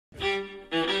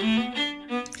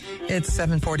It's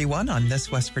 7:41 on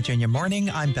this West Virginia morning.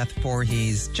 I'm Beth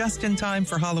Voorhees. Just in time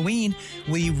for Halloween,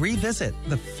 we revisit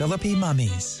the Philippi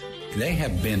Mummies. They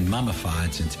have been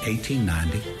mummified since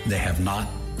 1890. They have not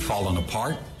fallen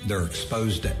apart. They're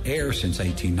exposed to air since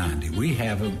 1890. We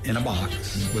have them in a box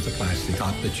with a plastic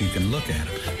top that you can look at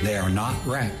them. They are not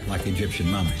wrapped like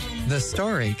Egyptian mummies. The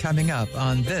story coming up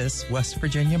on this West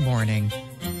Virginia morning.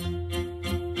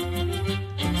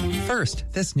 First,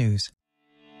 this news.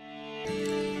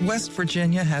 West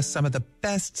Virginia has some of the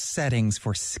best settings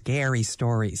for scary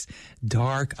stories.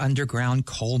 Dark underground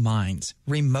coal mines,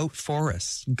 remote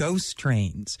forests, ghost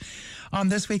trains. On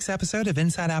this week's episode of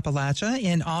Inside Appalachia,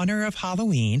 in honor of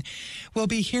Halloween, we'll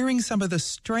be hearing some of the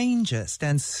strangest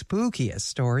and spookiest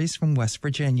stories from West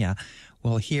Virginia.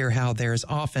 We'll hear how there's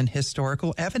often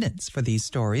historical evidence for these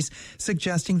stories,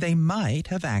 suggesting they might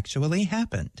have actually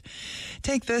happened.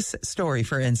 Take this story,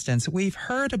 for instance. We've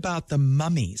heard about the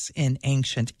mummies in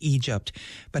ancient Egypt,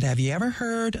 but have you ever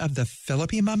heard of the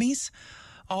Philippi Mummies?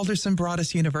 Alderson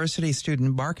Broaddus University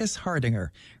student Marcus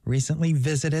Hardinger recently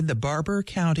visited the Barber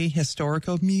County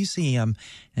Historical Museum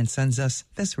and sends us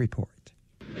this report.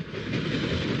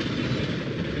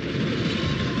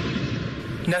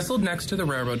 Nestled next to the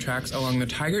railroad tracks along the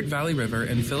Tygart Valley River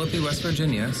in Philippi, West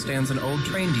Virginia, stands an old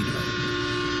train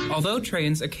depot. Although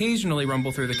trains occasionally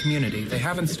rumble through the community, they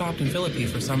haven't stopped in Philippi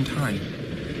for some time.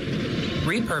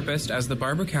 Repurposed as the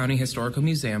Barber County Historical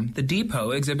Museum, the depot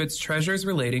exhibits treasures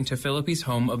relating to Philippi's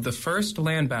home of the first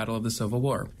land battle of the Civil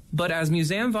War. But as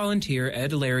museum volunteer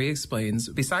Ed Larry explains,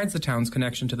 besides the town's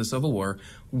connection to the Civil War,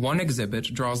 one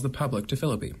exhibit draws the public to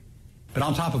Philippi. But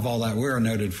on top of all that, we're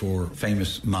noted for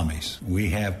famous mummies. We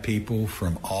have people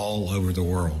from all over the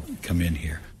world come in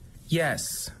here.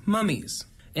 Yes, mummies.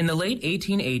 In the late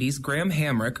 1880s, Graham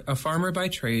Hamrick, a farmer by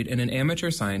trade and an amateur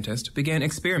scientist, began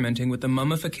experimenting with the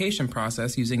mummification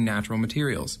process using natural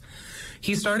materials.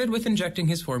 He started with injecting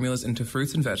his formulas into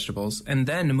fruits and vegetables, and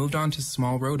then moved on to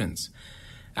small rodents.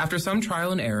 After some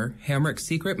trial and error, Hamrick's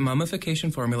secret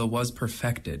mummification formula was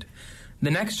perfected. The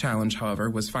next challenge,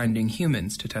 however, was finding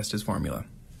humans to test his formula.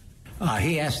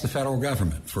 He asked the federal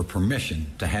government for permission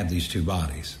to have these two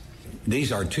bodies.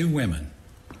 These are two women.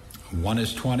 One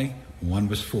is 20, one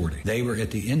was 40. They were at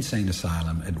the insane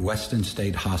asylum at Weston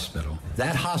State Hospital.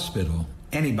 That hospital,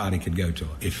 anybody could go to.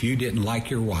 If you didn't like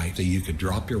your wife, so you could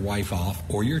drop your wife off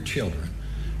or your children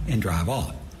and drive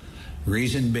off.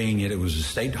 Reason being that it was a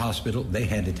state hospital, they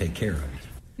had to take care of it.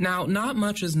 Now, not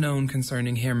much is known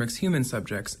concerning Hamrick's human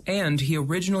subjects, and he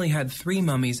originally had 3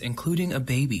 mummies, including a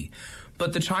baby.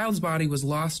 But the child's body was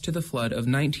lost to the flood of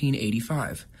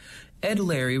 1985. Ed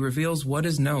Larry reveals what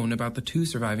is known about the 2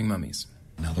 surviving mummies.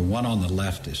 Now, the one on the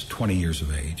left is 20 years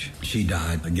of age. She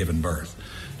died of giving birth.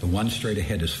 The one straight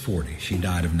ahead is 40. She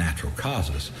died of natural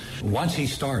causes. Once he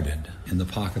started, in the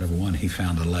pocket of one, he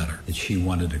found a letter that she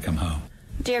wanted to come home.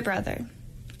 Dear brother,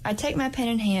 I take my pen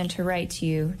in hand to write to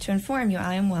you, to inform you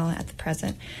I am well at the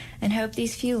present, and hope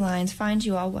these few lines find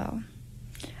you all well.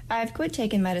 I have quit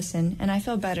taking medicine, and I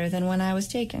feel better than when I was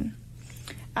taken.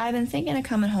 I have been thinking of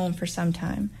coming home for some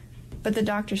time, but the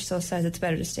doctor still says it's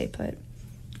better to stay put.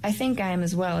 I think I am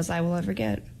as well as I will ever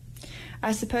get.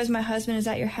 I suppose my husband is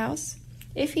at your house?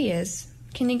 If he is,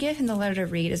 can you give him the letter to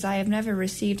read, as I have never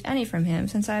received any from him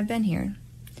since I have been here?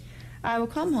 I will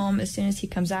come home as soon as he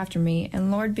comes after me,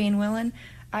 and Lord being willing,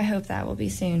 I hope that will be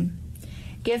soon.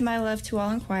 Give my love to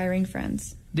all inquiring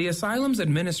friends. The asylum's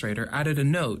administrator added a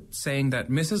note saying that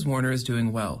Mrs. Warner is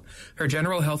doing well. Her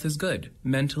general health is good.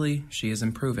 Mentally, she is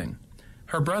improving.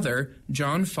 Her brother,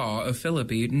 John Faw of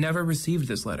Philippi, never received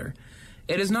this letter.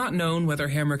 It is not known whether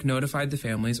Hamrick notified the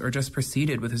families or just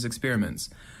proceeded with his experiments.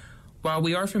 While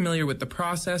we are familiar with the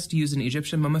process used in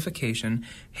Egyptian mummification,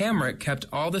 Hamrick kept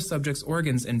all the subject's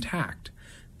organs intact.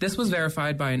 This was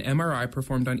verified by an MRI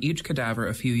performed on each cadaver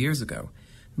a few years ago.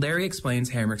 Larry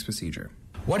explains Hamrick's procedure.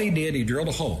 What he did, he drilled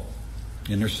a hole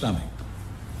in their stomach.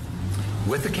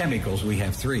 With the chemicals, we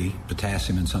have 3,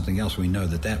 potassium and something else. We know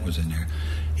that that was in there.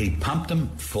 He pumped them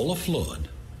full of fluid,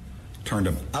 turned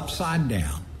them upside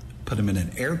down, put them in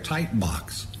an airtight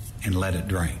box, and let it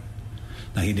drain.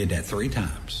 Now, he did that 3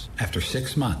 times. After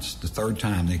 6 months, the 3rd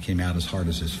time, they came out as hard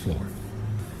as his floor.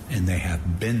 And they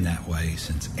have been that way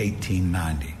since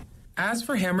 1890. As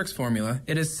for Hamrick's formula,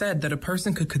 it is said that a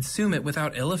person could consume it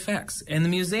without ill effects, and the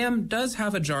museum does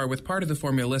have a jar with part of the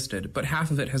formula listed, but half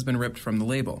of it has been ripped from the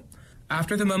label.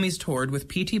 After the mummies toured with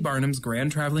P.T. Barnum's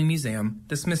Grand Traveling Museum,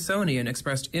 the Smithsonian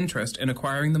expressed interest in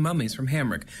acquiring the mummies from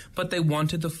Hamrick, but they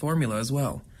wanted the formula as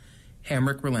well.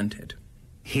 Hamrick relented.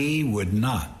 He would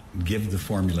not give the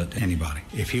formula to anybody.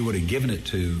 If he would have given it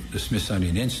to the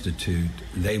Smithsonian Institute,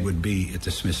 they would be at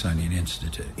the Smithsonian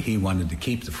Institute. He wanted to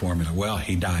keep the formula. Well,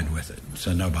 he died with it,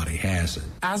 so nobody has it.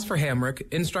 As for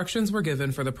Hamrick, instructions were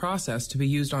given for the process to be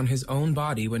used on his own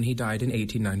body when he died in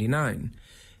 1899.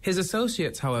 His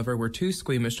associates, however, were too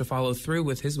squeamish to follow through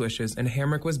with his wishes, and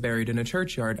Hamrick was buried in a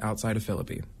churchyard outside of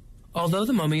Philippi. Although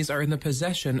the mummies are in the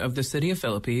possession of the city of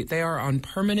Philippi, they are on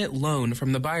permanent loan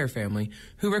from the Beyer family,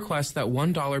 who request that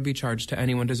 $1 be charged to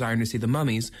anyone desiring to see the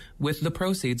mummies, with the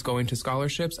proceeds going to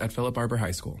scholarships at Philip Barber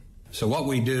High School. So what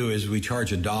we do is we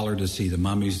charge $1 to see the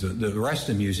mummies. The rest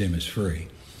of the museum is free.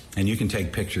 And you can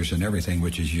take pictures and everything,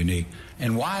 which is unique.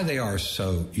 And why they are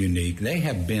so unique, they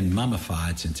have been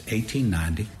mummified since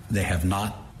 1890. They have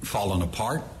not fallen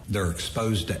apart. They're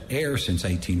exposed to air since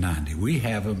 1890. We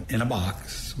have them in a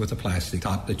box with a plastic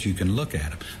top that you can look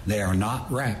at them. They are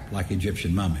not wrapped like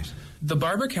Egyptian mummies. The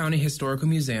Barber County Historical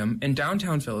Museum in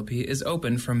downtown Philippi is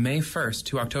open from May 1st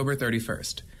to October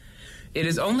 31st. It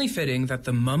is only fitting that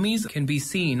the mummies can be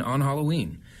seen on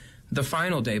Halloween, the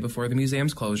final day before the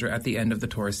museum's closure at the end of the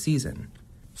tourist season.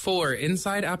 For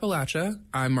Inside Appalachia,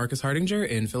 I'm Marcus Hardinger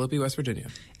in Philippi, West Virginia.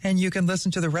 And you can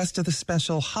listen to the rest of the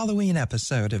special Halloween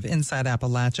episode of Inside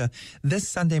Appalachia this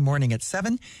Sunday morning at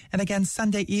 7 and again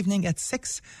Sunday evening at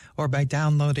 6, or by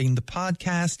downloading the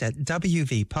podcast at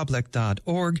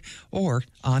wvpublic.org or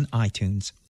on iTunes.